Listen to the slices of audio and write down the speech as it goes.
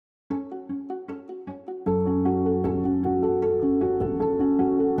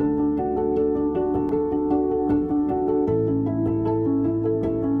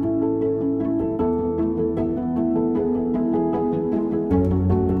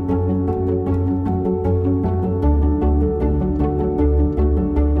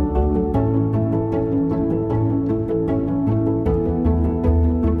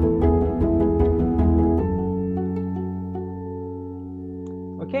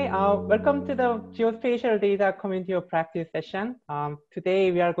Okay, welcome to the Geospatial Data Community of Practice session.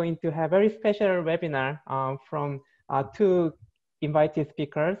 Today we are going to have a very special webinar from two invited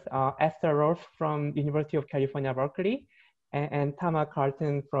speakers, Esther Ross from University of California, Berkeley, and Tama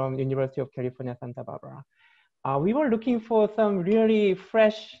Carlton from University of California, Santa Barbara. We were looking for some really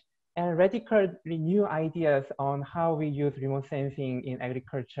fresh and radically new ideas on how we use remote sensing in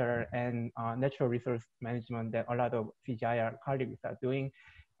agriculture and natural resource management that a lot of CGIAR colleagues are doing.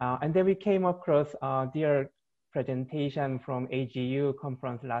 And then we came across their presentation from AGU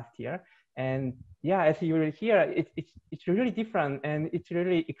conference last year. And yeah, as you will hear, it's really different and it's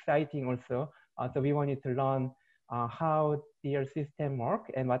really exciting also. So we wanted to learn how their system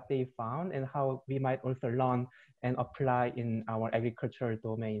work and what they found and how we might also learn and apply in our agricultural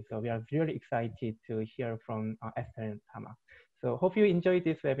domain. So we are really excited to hear from Esther and Tama. So hope you enjoyed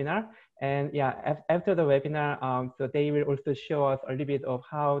this webinar. And yeah, after the webinar, so they will also show us a little bit of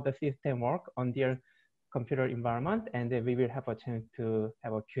how the system work on their computer environment. And then we will have a chance to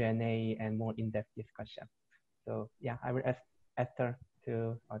have a Q&A and more in-depth discussion. So yeah, I will ask Esther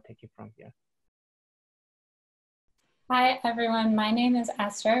to take it from here. Hi, everyone. My name is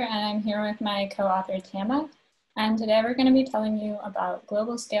Esther, and I'm here with my co-author, Tama. And today we're going to be telling you about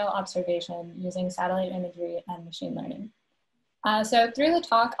global scale observation using satellite imagery and machine learning. So through the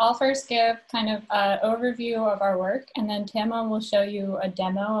talk, I'll first give kind of an overview of our work, and then Tama will show you a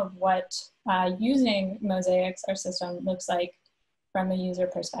demo of what using mosaics, our system, looks like from a user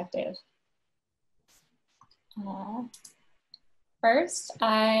perspective. First,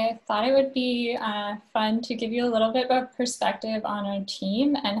 I thought it would be fun to give you a little bit of perspective on our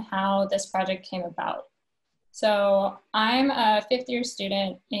team and how this project came about. So I'm a fifth-year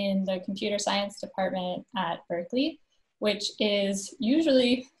student in the computer science department at Berkeley, which is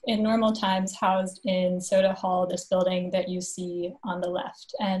usually in normal times housed in Soda Hall, this building that you see on the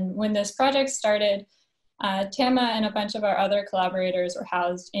left. And when this project started, Tama and a bunch of our other collaborators were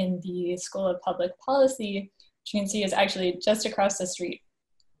housed in the School of Public Policy, which you can see is actually just across the street.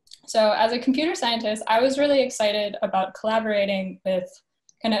 So as a computer scientist, I was really excited about collaborating with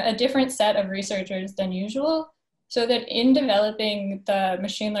kind of a different set of researchers than usual, so that in developing the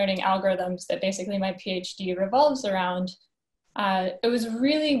machine learning algorithms that basically my PhD revolves around, it was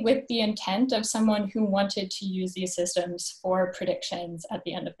really with the intent of someone who wanted to use these systems for predictions at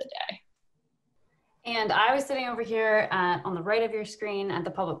the end of the day. And I was sitting over here on the right of your screen at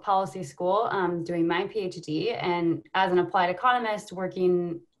the Public Policy School doing my PhD, and as an applied economist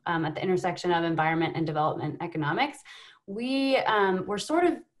working at the intersection of environment and development economics, we were sort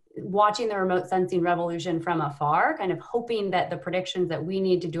of watching the remote sensing revolution from afar, kind of hoping that the predictions that we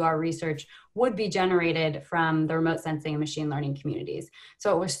need to do our research would be generated from the remote sensing and machine learning communities.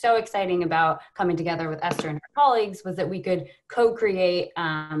 So what was so exciting about coming together with Esther and her colleagues was that we could co-create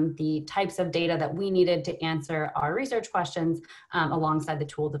the types of data that we needed to answer our research questions alongside the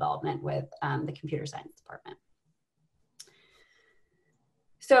tool development with the computer science department.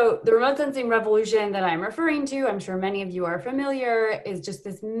 So the remote sensing revolution that I'm referring to, I'm sure many of you are familiar, is just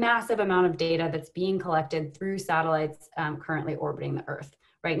this massive amount of data that's being collected through satellites currently orbiting the Earth.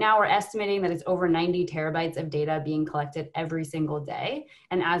 Right now, we're estimating that it's over 90 terabytes of data being collected every single day.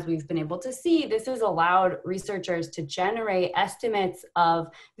 And as we've been able to see, this has allowed researchers to generate estimates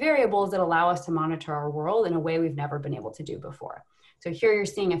of variables that allow us to monitor our world in a way we've never been able to do before. So here you're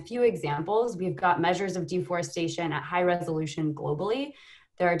seeing a few examples. We've got measures of deforestation at high resolution globally.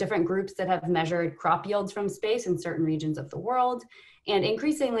 There are different groups that have measured crop yields from space in certain regions of the world. And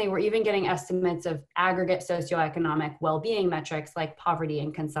increasingly, we're even getting estimates of aggregate socioeconomic well-being metrics like poverty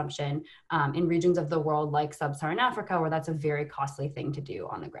and consumption in regions of the world like sub-Saharan Africa, where that's a very costly thing to do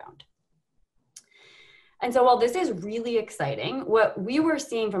on the ground. And so while this is really exciting, what we were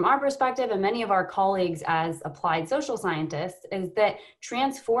seeing from our perspective and many of our colleagues as applied social scientists is that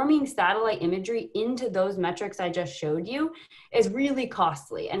transforming satellite imagery into those metrics I just showed you is really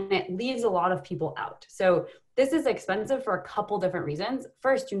costly, and it leaves a lot of people out. So this is expensive for a couple different reasons.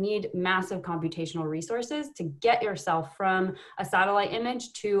 First, you need massive computational resources to get yourself from a satellite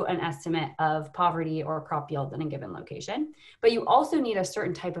image to an estimate of poverty or crop yield in a given location. But you also need a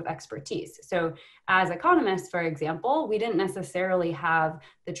certain type of expertise. So as economists, for example, we didn't necessarily have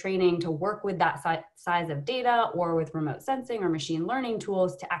the training to work with that size of data or with remote sensing or machine learning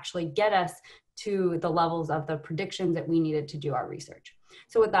tools to actually get us to the levels of the predictions that we needed to do our research.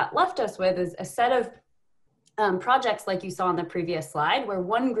 So what that left us with is a set of projects like you saw on the previous slide, where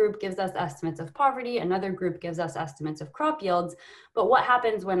one group gives us estimates of poverty, another group gives us estimates of crop yields. But what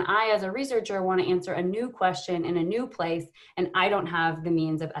happens when I, as a researcher, want to answer a new question in a new place, and I don't have the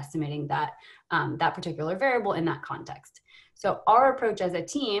means of estimating that, that particular variable in that context? So our approach as a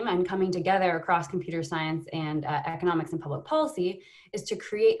team and coming together across computer science and economics and public policy is to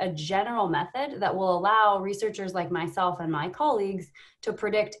create a general method that will allow researchers like myself and my colleagues to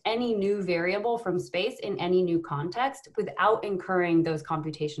predict any new variable from space in any new context without incurring those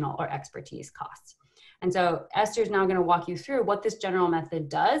computational or expertise costs. And so Esther is now going to walk you through what this general method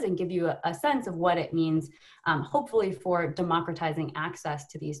does and give you a sense of what it means, hopefully for democratizing access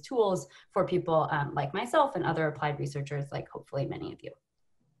to these tools for people like myself and other applied researchers, like hopefully many of you.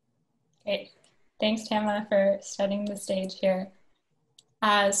 Great. Thanks, Tamara, for setting the stage here.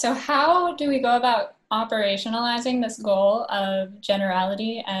 So how do we go about operationalizing this goal of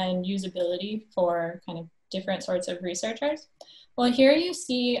generality and usability for kind of different sorts of researchers? Well, here you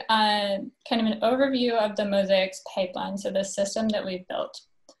see kind of an overview of the Mosaics pipeline, so the system that we've built.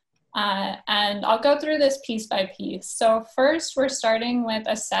 And I'll go through this piece by piece. So first, we're starting with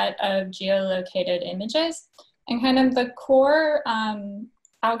a set of geolocated images, and kind of the core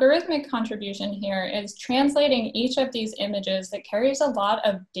algorithmic contribution here is translating each of these images that carries a lot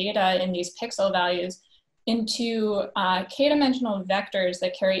of data in these pixel values into k-dimensional vectors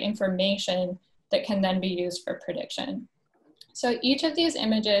that carry information that can then be used for prediction. So each of these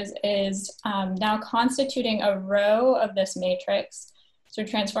images is now constituting a row of this matrix. So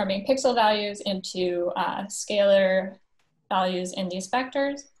transforming pixel values into scalar values in these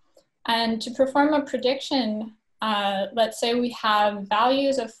vectors. And to perform a prediction, let's say we have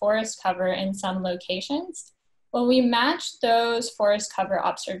values of forest cover in some locations. Well, we match those forest cover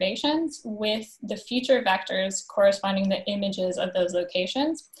observations with the feature vectors corresponding to images of those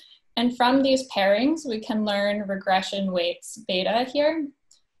locations. And from these pairings, we can learn regression weights beta here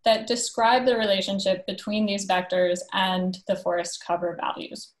that describe the relationship between these vectors and the forest cover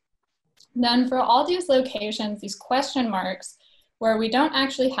values. Then for all these locations, these question marks, where we don't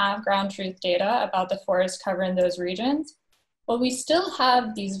actually have ground truth data about the forest cover in those regions, well, we still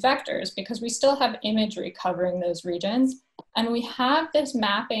have these vectors because we still have imagery covering those regions. And we have this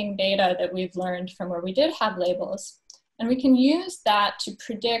mapping data that we've learned from where we did have labels. And we can use that to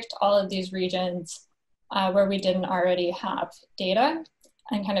predict all of these regions where we didn't already have data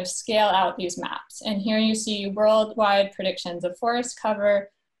and kind of scale out these maps. And here you see worldwide predictions of forest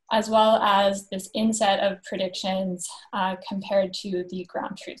cover, as well as this inset of predictions compared to the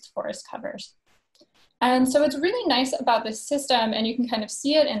ground truth forest covers. And so what's really nice about this system, and you can kind of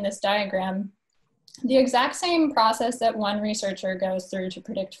see it in this diagram, the exact same process that one researcher goes through to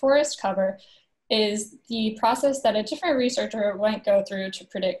predict forest cover is the process that a different researcher might go through to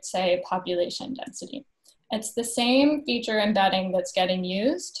predict, say, population density. It's the same feature embedding that's getting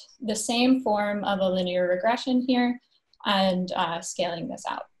used, the same form of a linear regression here, and scaling this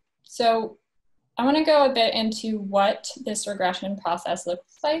out. So I want to go a bit into what this regression process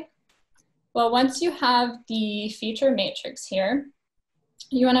looks like. Well, once you have the feature matrix here,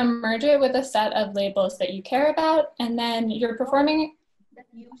 you want to merge it with a set of labels that you care about, and then you're performing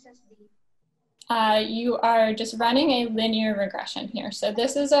you are just running a linear regression here. So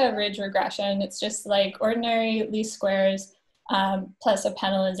this is a ridge regression. It's just like ordinary least squares plus a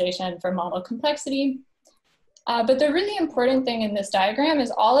penalization for model complexity. But the really important thing in this diagram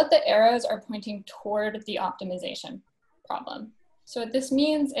is all of the arrows are pointing toward the optimization problem. So what this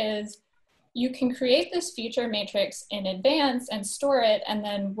means is you can create this feature matrix in advance and store it, and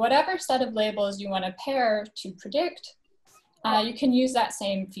then whatever set of labels you want to pair to predict, you can use that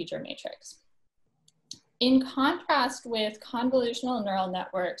same feature matrix. In contrast with convolutional neural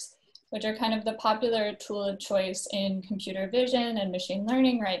networks, which are kind of the popular tool of choice in computer vision and machine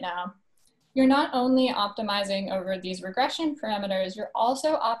learning right now, you're not only optimizing over these regression parameters, you're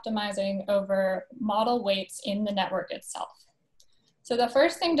also optimizing over model weights in the network itself. So the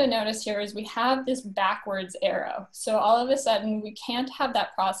first thing to notice here is we have this backwards arrow. So all of a sudden, we can't have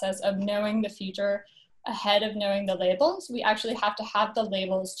that process of knowing the feature ahead of knowing the labels. We actually have to have the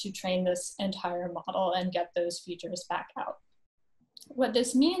labels to train this entire model and get those features back out. What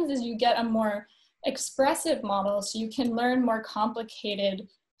this means is you get a more expressive model, so you can learn more complicated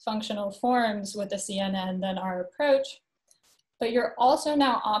functional forms with the CNN than our approach, but you're also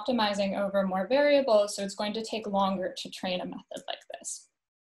now optimizing over more variables, so it's going to take longer to train a method like this.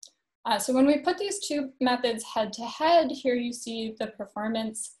 So when we put these two methods head to head, here you see the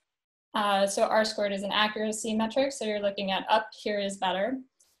performance. So R squared is an accuracy metric, so you're looking at up here is better,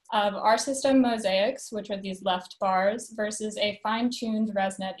 of our system Mosaics, which are these left bars, versus a fine-tuned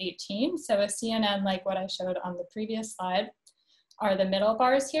ResNet 18, so a CNN like what I showed on the previous slide, are the middle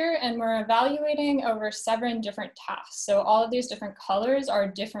bars here, and we're evaluating over 7 different tasks. So all of these different colors are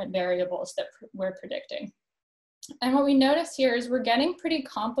different variables that we're predicting. And what we notice here is we're getting pretty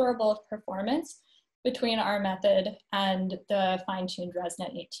comparable performance between our method and the fine-tuned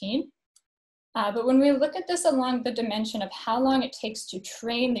ResNet 18. But when we look at this along the dimension of how long it takes to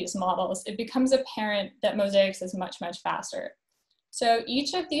train these models, it becomes apparent that mosaics is much, much faster. So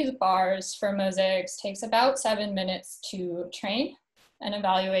each of these bars for mosaics takes about 7 minutes to train and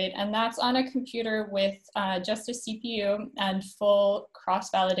evaluate, and that's on a computer with just a CPU and full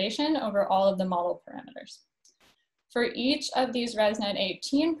cross-validation over all of the model parameters. For each of these ResNet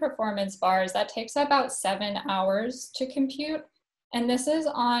 18 performance bars, that takes about 7 hours to compute, and this is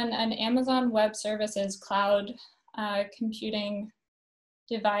on an Amazon Web Services cloud computing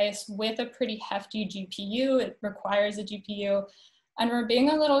device with a pretty hefty GPU. It requires a GPU. And we're being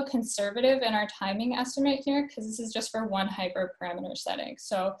a little conservative in our timing estimate here because this is just for one hyperparameter setting.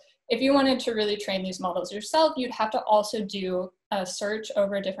 So if you wanted to really train these models yourself, you'd have to also do a search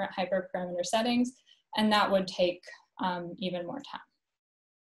over different hyperparameter settings, and that would take even more time.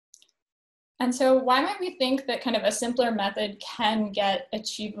 And so why might we think that kind of a simpler method can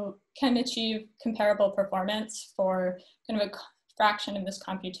achieve comparable performance for kind of a fraction of this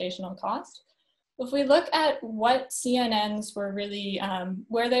computational cost? If we look at what CNNs were really,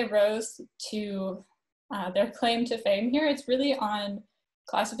 where they rose to their claim to fame here, it's really on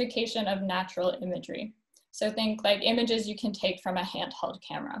classification of natural imagery. So think like images you can take from a handheld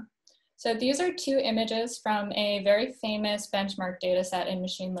camera. So these are 2 images from a very famous benchmark data set in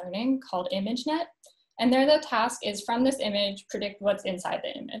machine learning called ImageNet. And there the task is from this image, predict what's inside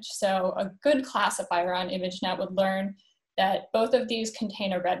the image. So a good classifier on ImageNet would learn that both of these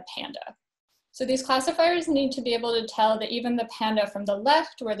contain a red panda. So these classifiers need to be able to tell that even the panda from the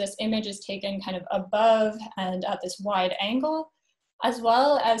left, where this image is taken kind of above and at this wide angle, as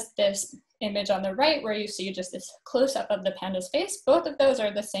well as this image on the right where you see just this close-up of the panda's face, both of those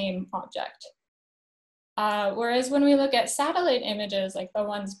are the same object. Whereas when we look at satellite images, like the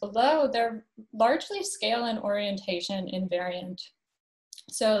ones below, they're largely scale and orientation invariant.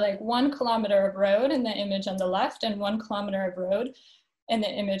 So like 1 kilometer of road in the image on the left and 1 kilometer of road in the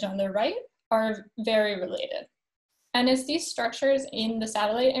image on the right are very related. And it's these structures in the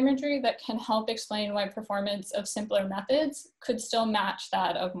satellite imagery that can help explain why performance of simpler methods could still match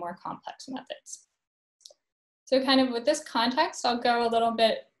that of more complex methods. So kind of with this context, I'll go a little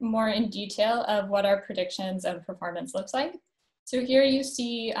bit more in detail of what our predictions of performance looks like. So here you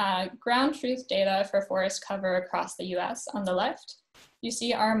see ground truth data for forest cover across the US on the left. You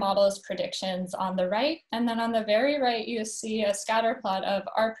see our model's predictions on the right, and then on the very right, you see a scatter plot of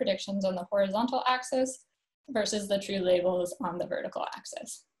our predictions on the horizontal axis versus the true labels on the vertical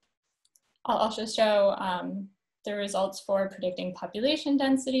axis. I'll also show the results for predicting population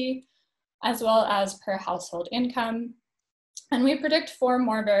density, as well as per household income. And we predict 4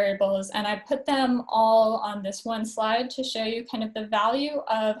 more variables, and I put them all on this one slide to show you kind of the value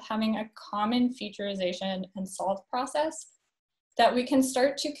of having a common featurization and solve process that we can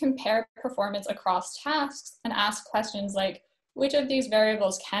start to compare performance across tasks and ask questions like, which of these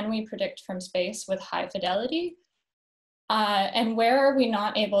variables can we predict from space with high fidelity? And where are we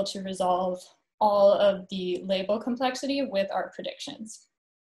not able to resolve all of the label complexity with our predictions?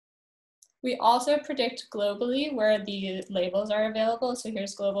 We also predict globally where the labels are available. So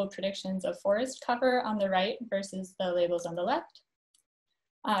here's global predictions of forest cover on the right versus the labels on the left.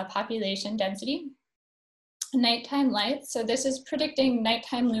 Population density, nighttime light. So this is predicting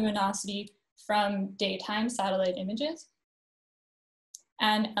nighttime luminosity from daytime satellite images,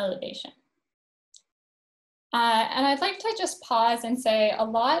 and elevation. And I'd like to just pause and say a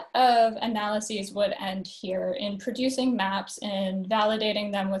lot of analyses would end here in producing maps and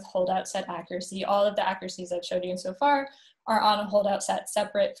validating them with holdout set accuracy. All of the accuracies I've showed you so far are on a holdout set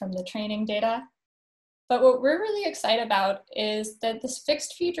separate from the training data. But what we're really excited about is that this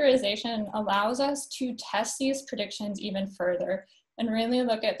fixed featurization allows us to test these predictions even further and really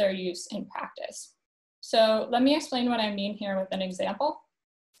look at their use in practice. So let me explain what I mean here with an example.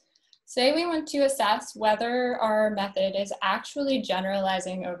 Say we want to assess whether our method is actually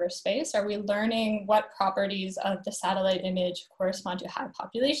generalizing over space. Are we learning what properties of the satellite image correspond to high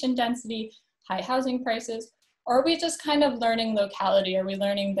population density, high housing prices? Or are we just kind of learning locality? Are we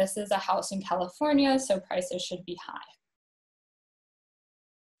learning this is a house in California, so prices should be high?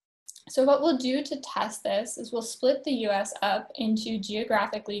 So what we'll do to test this is we'll split the US up into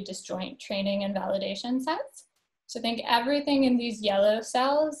geographically disjoint training and validation sets. So think everything in these yellow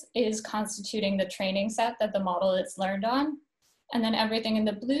cells is constituting the training set that the model is learned on. And then everything in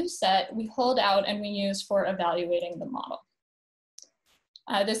the blue set we hold out and we use for evaluating the model.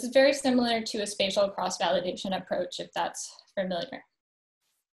 This is very similar to a spatial cross-validation approach, if that's familiar.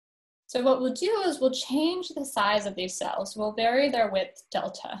 So what we'll do is we'll change the size of these cells. We'll vary their width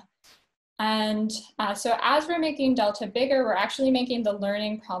delta. And so as we're making delta bigger, we're actually making the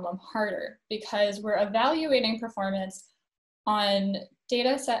learning problem harder because we're evaluating performance on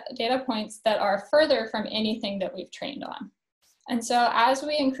data points that are further from anything that we've trained on. And so as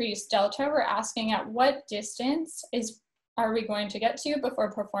we increase delta, we're asking at what distance are we going to get to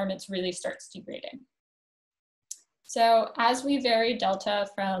before performance really starts degrading. So as we vary delta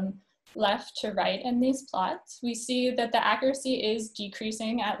from left to right in these plots, we see that the accuracy is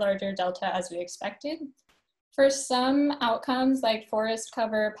decreasing at larger delta as we expected. For some outcomes like forest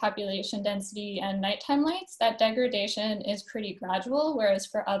cover, population density, and nighttime lights, that degradation is pretty gradual, whereas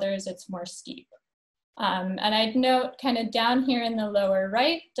for others it's more steep. And I'd note kind of down here in the lower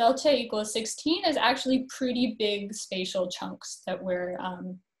right, delta equals 16 is actually pretty big spatial chunks that we're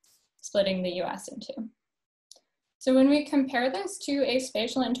splitting the US into. So when we compare this to a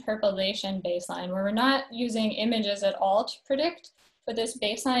spatial interpolation baseline, where we're not using images at all to predict, but this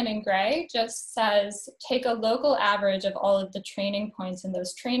baseline in gray just says, take a local average of all of the training points in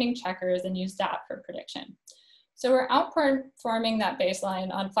those training checkers and use that for prediction. So we're outperforming that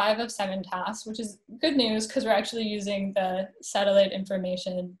baseline on 5 of 7 tasks, which is good news because we're actually using the satellite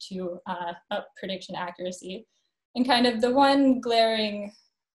information to up prediction accuracy. And kind of the one glaring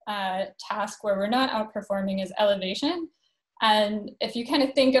task where we're not outperforming is elevation. And if you kind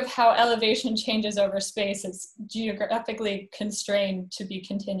of think of how elevation changes over space, it's geographically constrained to be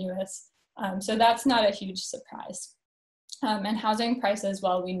continuous. So that's not a huge surprise. And housing prices,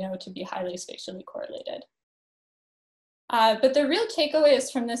 well, we know to be highly spatially correlated. But the real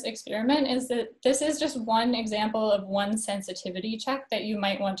takeaways from this experiment is that this is just one example of one sensitivity check that you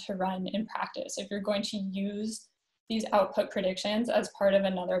might want to run in practice if you're going to use these output predictions as part of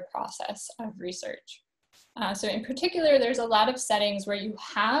another process of research. So in particular, there's a lot of settings where you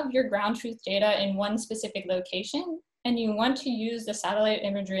have your ground truth data in one specific location, and you want to use the satellite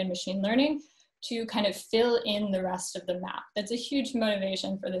imagery and machine learning to kind of fill in the rest of the map. That's a huge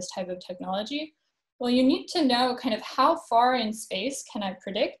motivation for this type of technology. Well, you need to know kind of how far in space can I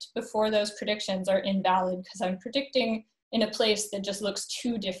predict before those predictions are invalid because I'm predicting in a place that just looks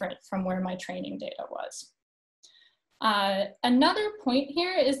too different from where my training data was. Another point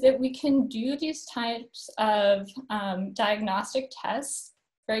here is that we can do these types of diagnostic tests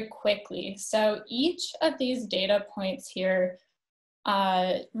very quickly. So each of these data points here,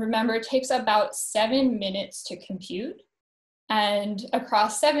 remember, takes about 7 minutes to compute. And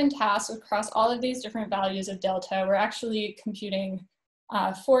across 7 tasks, across all of these different values of delta, we're actually computing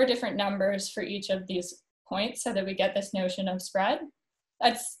 4 different numbers for each of these points so that we get this notion of spread.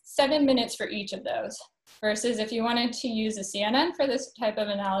 That's 7 minutes for each of those. Versus if you wanted to use a CNN for this type of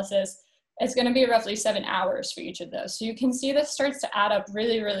analysis, it's going to be roughly 7 hours for each of those. So you can see this starts to add up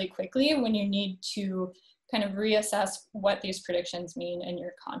really, really quickly when you need to kind of reassess what these predictions mean in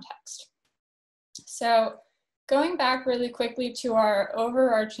your context. So going back really quickly to our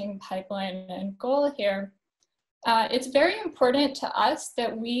overarching pipeline and goal here, it's very important to us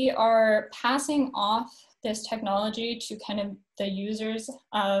that we are passing off this technology to kind of the users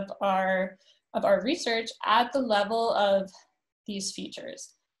of our research at the level of these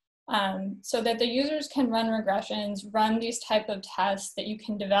features. So that the users can run regressions, run these type of tests that you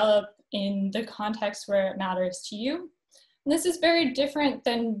can develop in the context where it matters to you. And this is very different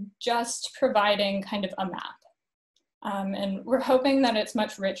than just providing kind of a map. And we're hoping that it's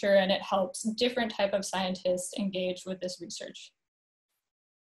much richer and it helps different type of scientists engage with this research.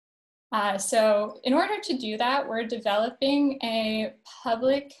 So in order to do that, we're developing a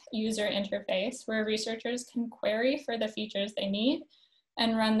public user interface where researchers can query for the features they need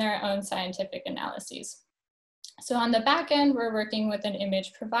and run their own scientific analyses. So on the back end, we're working with an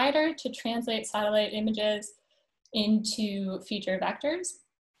image provider to translate satellite images into feature vectors.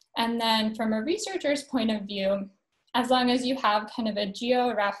 And then from a researcher's point of view, as long as you have kind of a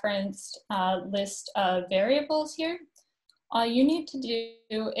geo-referenced list of variables here, all you need to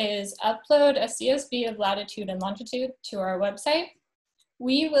do is upload a CSV of latitude and longitude to our website.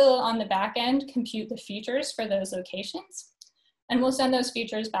 We will, on the back end, compute the features for those locations, and we'll send those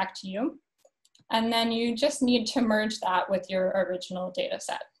features back to you. And then you just need to merge that with your original data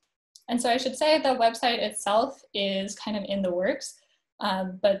set. And so I should say the website itself is kind of in the works,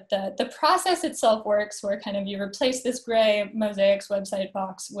 but the process itself works where kind of you replace this gray Mosaics website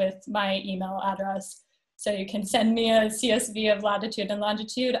box with my email address. So you can send me a CSV of latitude and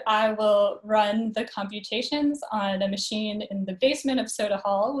longitude. I will run the computations on a machine in the basement of Soda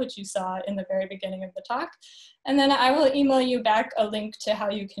Hall, which you saw in the very beginning of the talk. And then I will email you back a link to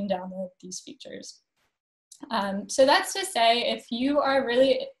how you can download these features. So that's to say, if you are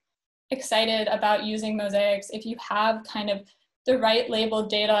really excited about using Mosaics, if you have kind of the right labeled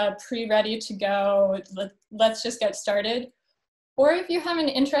data pre-ready to go, let's just get started. Or if you have an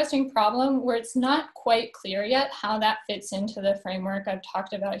interesting problem where it's not quite clear yet how that fits into the framework I've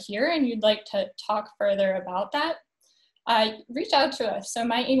talked about here, and you'd like to talk further about that, reach out to us. So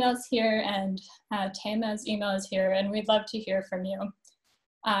my email is here, and Tama's email is here, and we'd love to hear from you.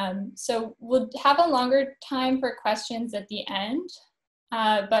 So we'll have a longer time for questions at the end,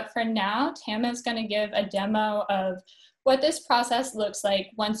 but for now, Tama's going to give a demo of what this process looks like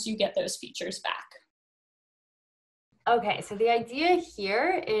once you get those features back. Okay, so the idea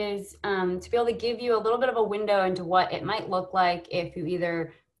here is to be able to give you a little bit of a window into what it might look like if you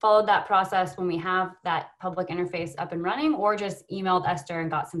either followed that process when we have that public interface up and running, or just emailed Esther and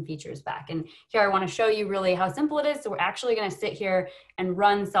got some features back. And here I want to show you really how simple it is. So we're actually going to sit here and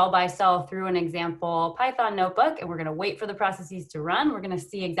run cell by cell through an example Python notebook, and we're going to wait for the processes to run. We're going to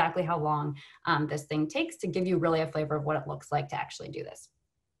see exactly how long this thing takes to give you really a flavor of what it looks like to actually do this.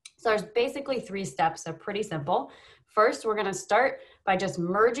 So there's basically 3 steps, so pretty simple. First, we're going to start by just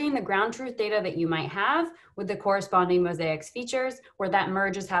merging the ground truth data that you might have with the corresponding mosaics features, where that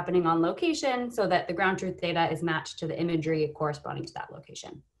merge is happening on location so that the ground truth data is matched to the imagery corresponding to that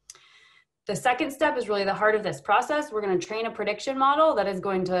location. The second step is really the heart of this process. We're going to train a prediction model that is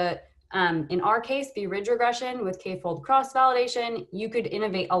going to, in our case, be ridge regression with k-fold cross-validation. You could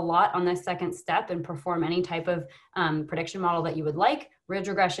innovate a lot on this second step and perform any type of prediction model that you would like. Ridge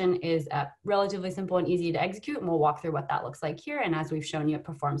regression is relatively simple and easy to execute, and we'll walk through what that looks like here. And as we've shown you, it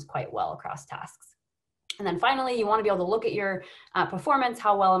performs quite well across tasks. And then finally, you want to be able to look at your performance.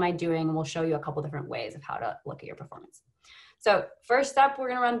 How well am I doing? And we'll show you a couple different ways of how to look at your performance. So first step we're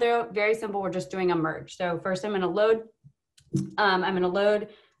going to run through, very simple. We're just doing a merge. So first I'm going to load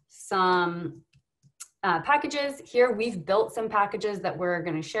some packages. Here we've built some packages that we're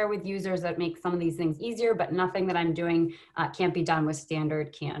going to share with users that make some of these things easier, but nothing that I'm doing can't be done with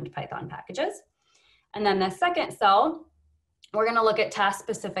standard canned Python packages. And then the second cell, we're going to look at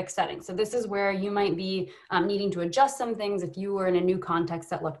task-specific settings. So this is where you might be needing to adjust some things if you were in a new context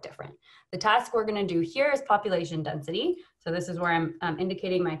that looked different. The task we're going to do here is population density. So this is where I'm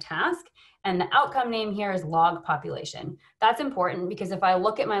indicating my task. And the outcome name here is log population. That's important because if I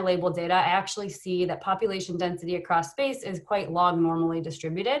look at my labeled data, I actually see that population density across space is quite log normally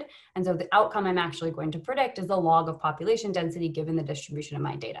distributed. And so the outcome I'm actually going to predict is the log of population density given the distribution of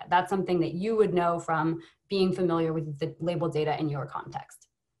my data. That's something that you would know from being familiar with the labeled data in your context.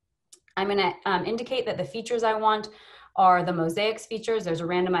 I'm going to indicate that the features I want are the mosaics features. There's a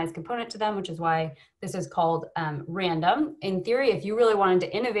randomized component to them, which is why this is called random. In theory, if you really wanted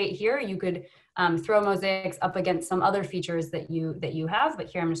to innovate here, you could throw mosaics up against some other features that you have, but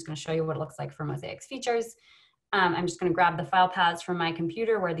here I'm just going to show you what it looks like for mosaics features. I'm just going to grab the file paths from my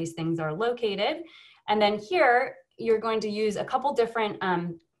computer where these things are located. And then here, you're going to use a couple different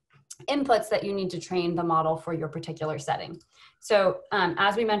inputs that you need to train the model for your particular setting. So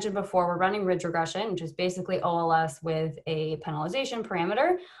as we mentioned before, we're running ridge regression, which is basically OLS with a penalization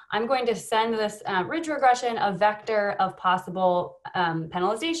parameter. I'm going to send this ridge regression a vector of possible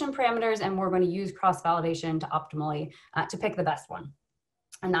penalization parameters, and we're going to use cross-validation to optimally to pick the best one.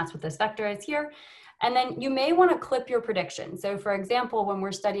 And that's what this vector is here. And then you may want to clip your prediction. So for example, when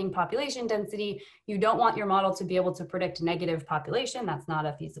we're studying population density, you don't want your model to be able to predict negative population. That's not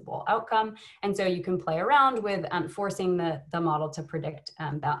a feasible outcome. And so you can play around with forcing the model to predict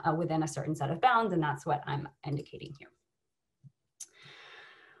within a certain set of bounds. And that's what I'm indicating here.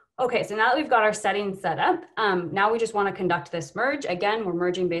 Okay, so now that we've got our settings set up, now we just want to conduct this merge. Again, we're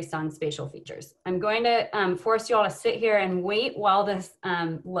merging based on spatial features. I'm going to force you all to sit here and wait while this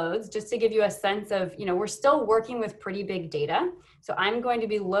loads, just to give you a sense of, we're still working with pretty big data. So I'm going to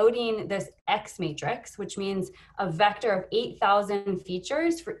be loading this X matrix, which means a vector of 8,000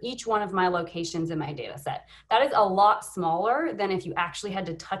 features for each one of my locations in my data set. That is a lot smaller than if you actually had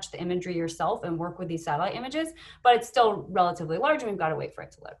to touch the imagery yourself and work with these satellite images, but it's still relatively large and we've got to wait for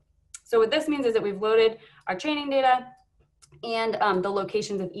it to load. So what this means is that we've loaded our training data and the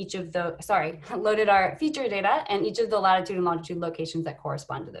locations of each of the, loaded our feature data and each of the latitude and longitude locations that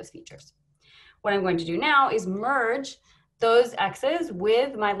correspond to those features. What I'm going to do now is merge those X's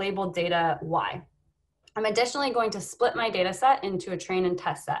with my labeled data Y. I'm additionally going to split my data set into a train and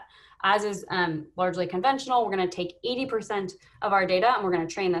test set. As is largely conventional, we're going to take 80% of our data and we're going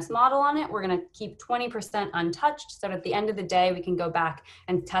to train this model on it. We're going to keep 20% untouched so that at the end of the day, we can go back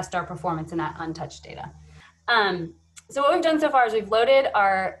and test our performance in that untouched data. So what we've done so far is we've loaded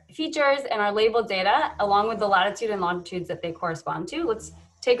our features and our labeled data along with the latitude and longitudes that they correspond to. Let's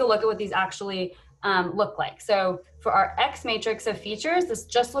take a look at what these actually look like? So for our X matrix of features, this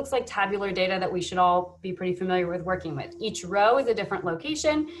just looks like tabular data that we should all be pretty familiar with working with. Each row is a different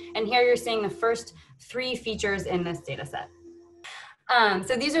location, and here you're seeing the first 3 features in this data set.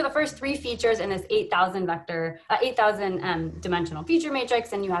 So these are the first 3 features in this 8,000 dimensional feature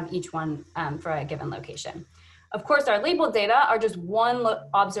matrix, and you have each one for a given location. Of course, our labeled data are just one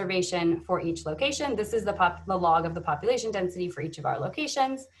observation for each location. This is the log of the population density for each of our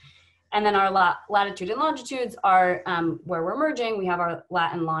locations. And then our latitude and longitudes are where we're merging. We have our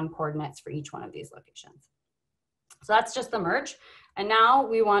lat and lon coordinates for each one of these locations. So that's just the merge. And now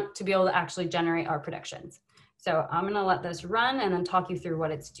we want to be able to actually generate our predictions. So I'm gonna let this run and then talk you through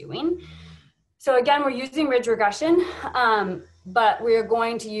what it's doing. So again, we're using ridge regression, but we're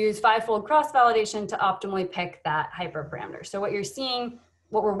going to use 5-fold cross-validation to optimally pick that hyperparameter. So what you're seeing,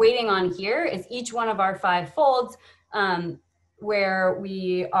 what we're waiting on here is each one of our 5 folds where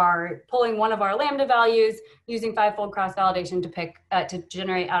we are pulling one of our lambda values using 5-fold cross-validation to pick, to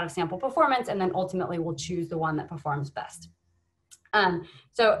generate out of sample performance, and then ultimately we'll choose the one that performs best.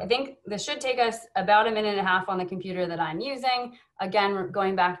 So I think this should take us about 1.5 minutes on the computer that I'm using. Again, we're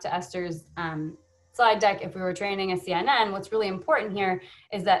going back to Esther's slide deck. If we were training a CNN, what's really important here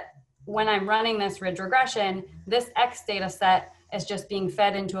is that when I'm running this ridge regression, this X data set is just being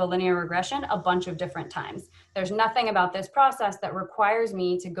fed into a linear regression a bunch of different times. There's nothing about this process that requires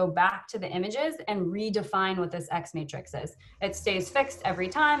me to go back to the images and redefine what this X matrix is. It stays fixed every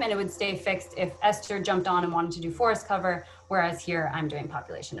time, and it would stay fixed if Esther jumped on and wanted to do forest cover, whereas here I'm doing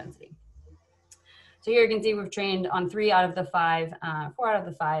population density. So here you can see we've trained on 4 out of the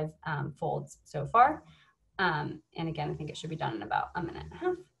 5 folds so far. And again, I think it should be done in about 1.5 minutes.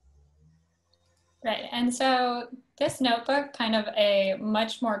 Right, and so this notebook, kind of a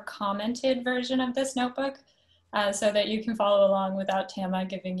much more commented version of this notebook, so that you can follow along without Tama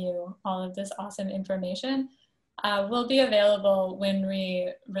giving you all of this awesome information, will be available when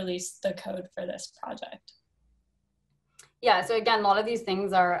we release the code for this project. Yeah, so again, a lot of these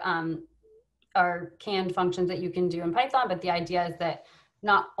things are canned functions that you can do in Python, but the idea is that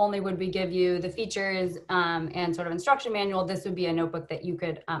not only would we give you the features and sort of instruction manual, this would be a notebook that you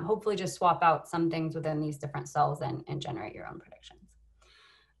could hopefully just swap out some things within these different cells and generate your own predictions.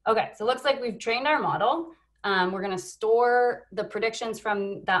 Okay, so it looks like we've trained our model. We're gonna store the predictions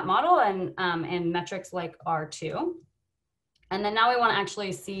from that model and metrics like R2. And then now we wanna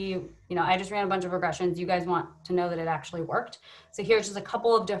actually see, I just ran a bunch of regressions. You guys want to know that it actually worked. So here's just a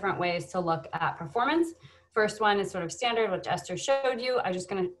couple of different ways to look at performance. First one is sort of standard, which Esther showed you. I'm just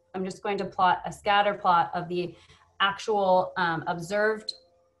going to plot a scatter plot of the actual observed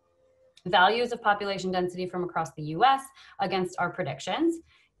values of population density from across the US against our predictions.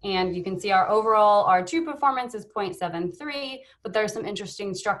 And you can see our overall R2 performance is 0.73, but there's some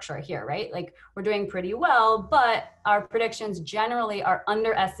interesting structure here, right? Like we're doing pretty well, but our predictions generally are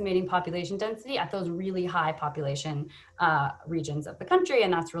underestimating population density at those really high population regions of the country.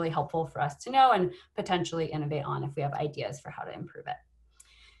 And that's really helpful for us to know and potentially innovate on if we have ideas for how to improve it.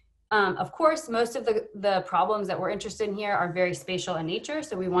 Of course, most of the problems that we're interested in here are very spatial in nature.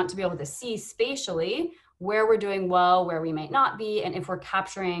 So we want to be able to see spatially where we're doing well, where we might not be, and if we're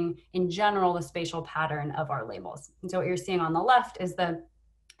capturing in general the spatial pattern of our labels. And so what you're seeing on the left is the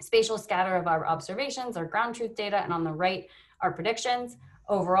spatial scatter of our observations, our ground truth data, and on the right, our predictions.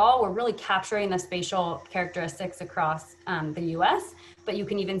 Overall, we're really capturing the spatial characteristics across the US, but you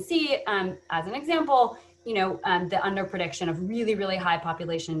can even see, as an example, the under prediction of really, really high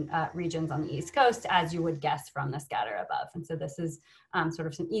population regions on the East Coast, as you would guess from the scatter above. And so this is sort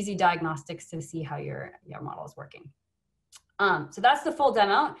of some easy diagnostics to see how your model is working. So that's the full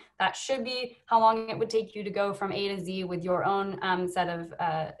demo. That should be how long it would take you to go from A to Z with your own set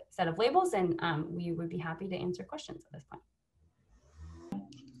of labels. And we would be happy to answer questions at this point.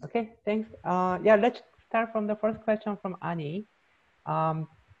 Okay, thanks. Yeah, let's start from the first question from Annie.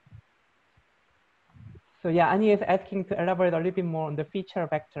 So yeah, Annie is asking to elaborate a little bit more on the feature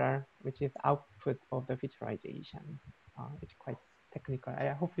vector, which is output of the featureization. It's quite technical. I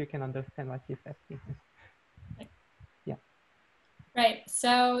hope you can understand what she's asking. Yeah. Right,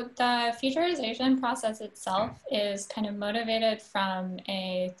 so the featureization process itself is kind of motivated from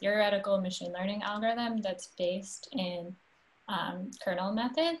a theoretical machine learning algorithm that's based in kernel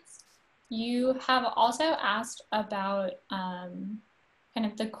methods. You have also asked about kind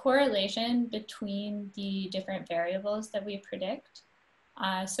of the correlation between the different variables that we predict.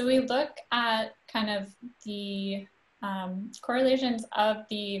 So we look at kind of the correlations of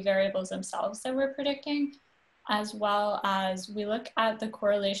the variables themselves that we're predicting, as well as we look at the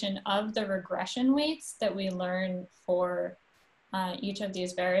correlation of the regression weights that we learn for each of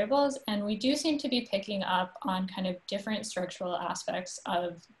these variables. And we do seem to be picking up on kind of different structural aspects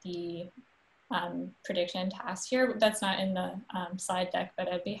of the prediction task here. That's not in the slide deck,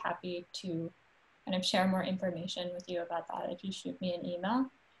 but I'd be happy to kind of share more information with you about that if you shoot me an email.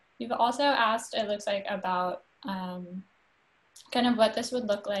 You've also asked, it looks like, about kind of what this would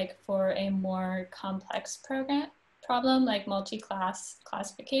look like for a more complex problem like multi-class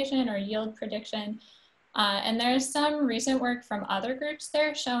classification or yield prediction. And there's some recent work from other groups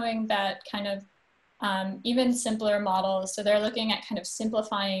there showing that kind of even simpler models, so they're looking at kind of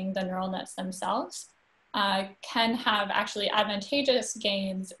simplifying the neural nets themselves, can have actually advantageous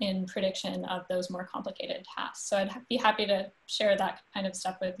gains in prediction of those more complicated tasks. So I'd be happy to share that kind of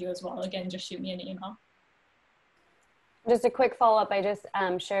stuff with you as well. Again, just shoot me an email. Just a quick follow-up, I just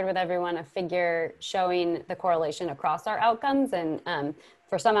shared with everyone a figure showing the correlation across our outcomes. And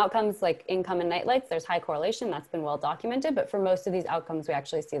for some outcomes like income and night lights, there's high correlation, that's been well documented. But for most of these outcomes, we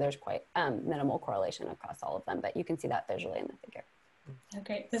actually see there's quite minimal correlation across all of them, but you can see that visually in the figure.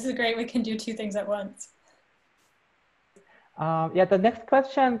 Okay, this is great. We can do two things at once. Yeah, the next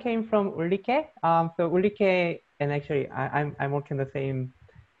question came from Ulrike. So Ulrike, and actually I'm working the same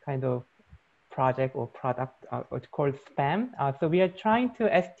kind of project or product, it's called SPAM. So we are trying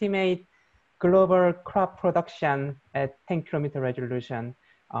to estimate global crop production at 10 kilometer resolution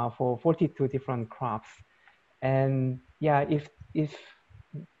for 42 different crops. And yeah,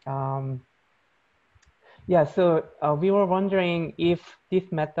 so we were wondering if this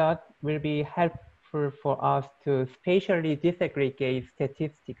method will be helpful for us to spatially disaggregate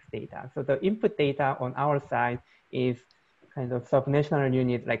statistics data. So the input data on our side is kind of subnational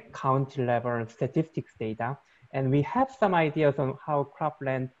unit, like county level statistics data. And we have some ideas on how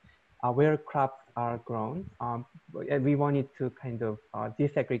cropland, where crops are grown. And we wanted to kind of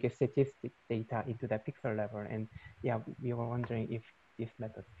disaggregate statistics data into the pixel level. And yeah, we were wondering if this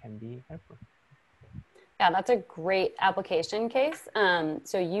method can be helpful. Yeah, that's a great application case.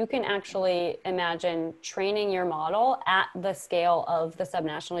 So you can actually imagine training your model at the scale of the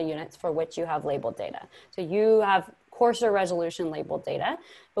subnational units for which you have labeled data. So you have coarser resolution labeled data,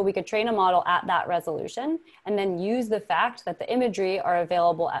 but we could train a model at that resolution and then use the fact that the imagery are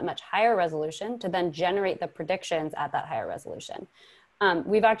available at much higher resolution to then generate the predictions at that higher resolution.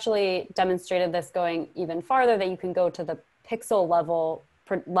 We've actually demonstrated this going even farther, that you can go to the pixel level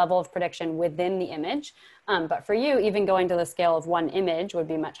of prediction within the image. But for you, even going to the scale of one image would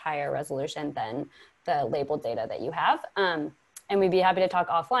be much higher resolution than the labeled data that you have. And we'd be happy to talk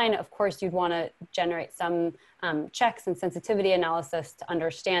offline. Of course, you'd want to generate some checks and sensitivity analysis to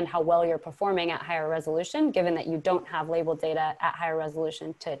understand how well you're performing at higher resolution, given that you don't have labeled data at higher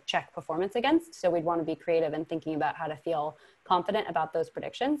resolution to check performance against. So we'd want to be creative in thinking about how to feel confident about those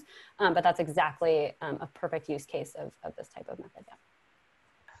predictions. But that's exactly a perfect use case of this type of method.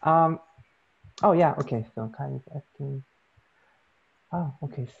 Yeah. Oh yeah, okay, so Kai is asking. Oh,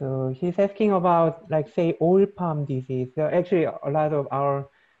 okay, so he's asking about, like, say, oil palm disease. So actually, a lot of our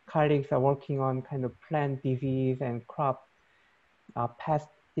colleagues are working on kind of plant disease and crop pest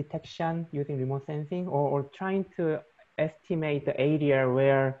detection using remote sensing, or trying to estimate the area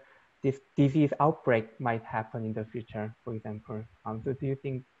where this disease outbreak might happen in the future, for example. So do you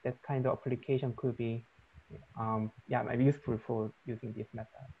think that kind of application could be maybe useful for using this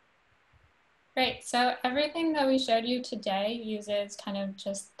method? Great, so everything that we showed you today uses kind of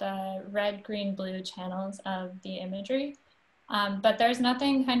just the red, green, blue channels of the imagery. But there's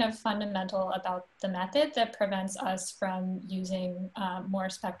nothing kind of fundamental about the method that prevents us from using more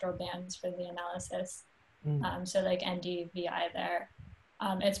spectral bands for the analysis. So like NDVI there.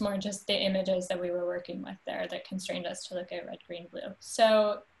 It's more just the images that we were working with there that constrained us to look at red, green, blue.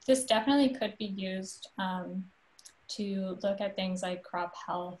 So this definitely could be used to look at things like crop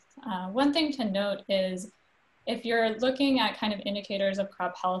health. One thing to note is if you're looking at kind of indicators of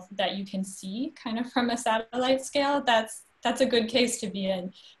crop health that you can see kind of from a satellite scale, that's a good case to be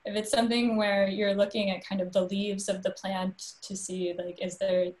in. If it's something where you're looking at kind of the leaves of the plant to see, like, is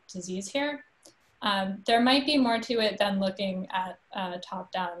there disease here? There might be more to it than looking at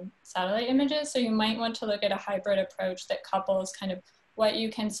top-down satellite images. So you might want to look at a hybrid approach that couples kind of what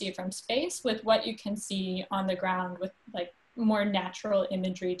you can see from space with what you can see on the ground with, like, more natural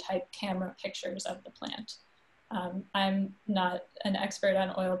imagery type camera pictures of the plant. I'm not an expert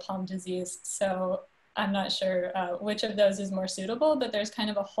on oil palm disease, so I'm not sure which of those is more suitable, but there's kind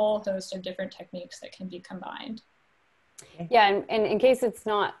of a whole host of different techniques that can be combined. Yeah, and in case it's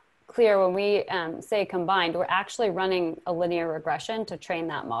not clear, when we say combined, we're actually running a linear regression to train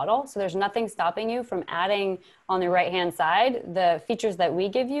that model. So there's nothing stopping you from adding on the right-hand side the features that we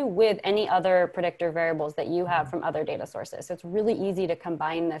give you with any other predictor variables that you have from other data sources. So it's really easy to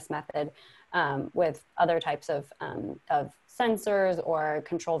combine this method with other types of sensors or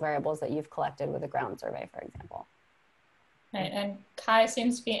control variables that you've collected with a ground survey, for example. Right, and Kai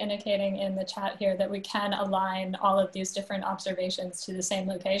seems to be indicating in the chat here that we can align all of these different observations to the same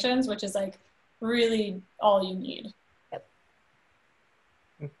locations, which is like really all you need. Yep.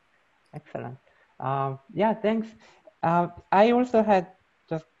 Excellent. Yeah, thanks. I also had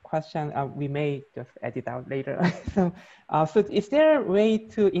just a question. We may just edit out later. So is there a way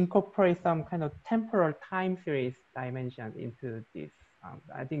to incorporate some kind of temporal time series dimension into this?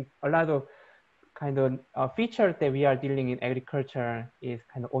 I think a lot of kind of features that we are dealing in agriculture is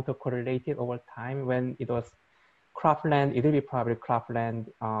kind of autocorrelated over time. When it was cropland, it will be probably cropland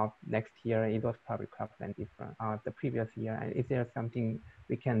next year. It was probably cropland different the previous year. And is there something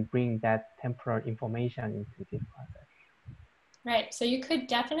we can bring that temporal information into this process? Right, so you could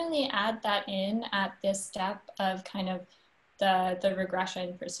definitely add that in at this step of kind of the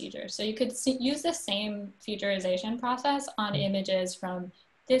regression procedure. So you could use the same featurization process on images from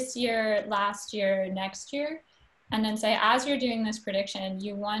this year, last year, next year, and then say, as you're doing this prediction,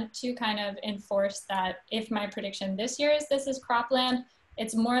 you want to kind of enforce that if my prediction this year is this is cropland,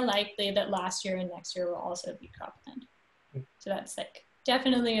 it's more likely that last year and next year will also be cropland. So that's like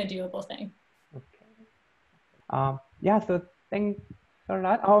definitely a doable thing. Okay. Yeah, so thanks a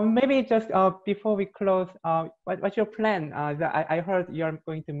lot. Maybe just before we close, what's your plan? I heard you're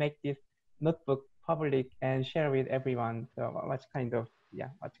going to make this notebook public and share with everyone. So what's kind of,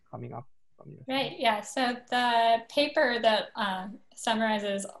 what's coming up from you? Right, yeah, so the paper that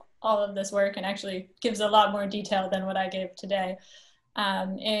summarizes all of this work and actually gives a lot more detail than what I gave today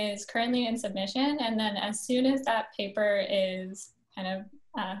is currently in submission. And then as soon as that paper is kind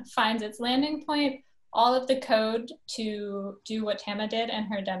of finds its landing point, all of the code to do what Tama did in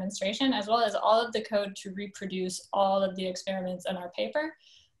her demonstration, as well as all of the code to reproduce all of the experiments in our paper,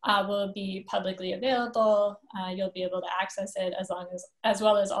 will be publicly available. You'll be able to access it as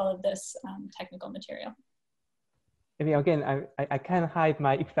well as all of this technical material. Maybe again, I can't hide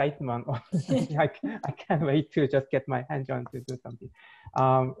my excitement. I can't wait to just get my hands on to do something.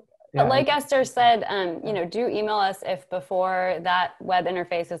 But like Esther said, you know, do email us if before that web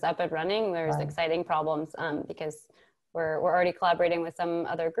interface is up and running, there's exciting problems because we're already collaborating with some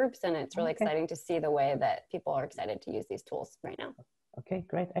other groups, and it's really exciting to see the way that people are excited to use these tools right now. Okay,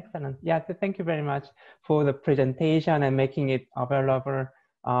 great, excellent. Yeah, so thank you very much for the presentation and making it available.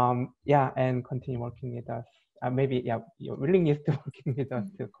 And continue working with us. Maybe, your willingness to working with us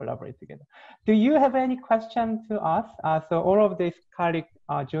to collaborate together. Do you have any questions to us? So all of these colleagues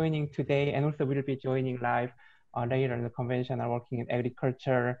are joining today and also will be joining live later in the convention, are working in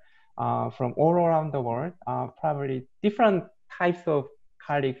agriculture from all around the world, probably different types of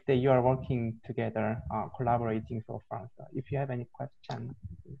colleagues that you are working together, collaborating so far. So if you have any questions,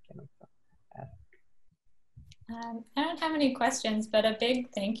 you can also ask. I don't have any questions, but a big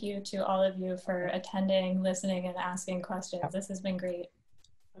thank you to all of you for attending, listening, and asking questions. This has been great.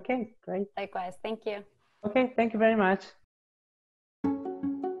 Okay, great. Likewise, thank you. Okay, thank you very much.